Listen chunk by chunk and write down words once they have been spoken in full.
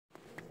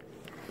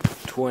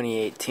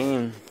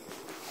2018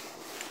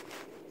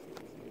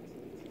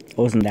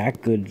 wasn't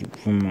that good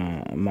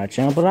from my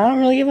channel, but I don't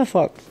really give a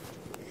fuck.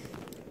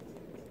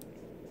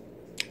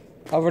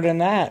 Other than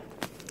that,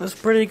 it was a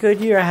pretty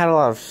good year. I had a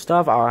lot of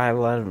stuff. I had a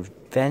lot of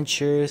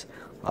adventures.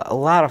 A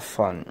lot of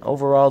fun.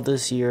 Overall,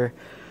 this year,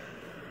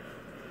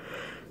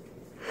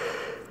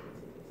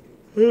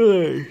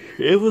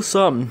 it was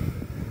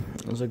something.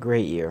 It was a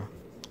great year.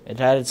 It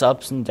had its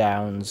ups and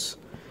downs.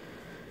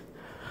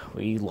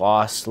 We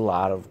lost a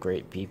lot of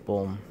great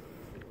people.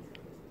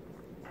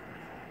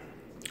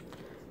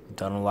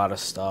 Done a lot of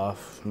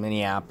stuff.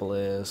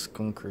 Minneapolis,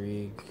 Coon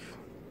Creek.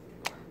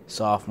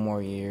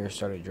 Sophomore year,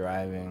 started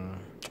driving.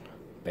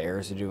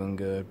 Bears are doing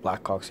good.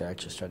 Blackhawks are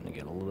actually starting to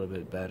get a little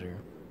bit better.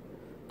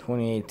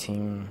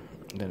 2018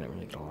 didn't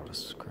really get a lot of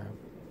scrap.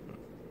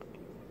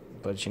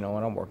 But you know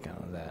what? I'm working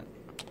on that.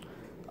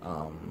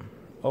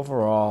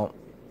 Overall,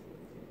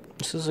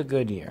 this is a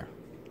good year.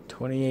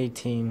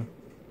 2018,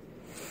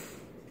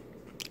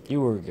 you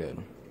were good.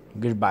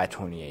 Goodbye,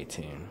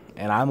 2018.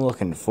 And I'm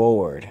looking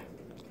forward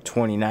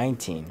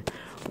 2019,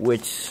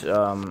 which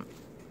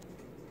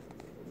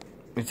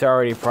it's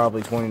already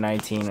probably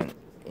 2019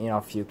 in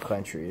a few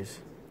countries.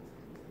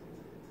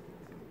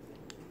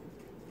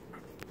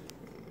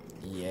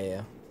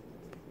 Yeah.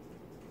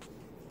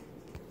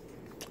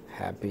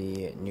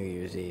 Happy New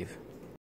Year's Eve.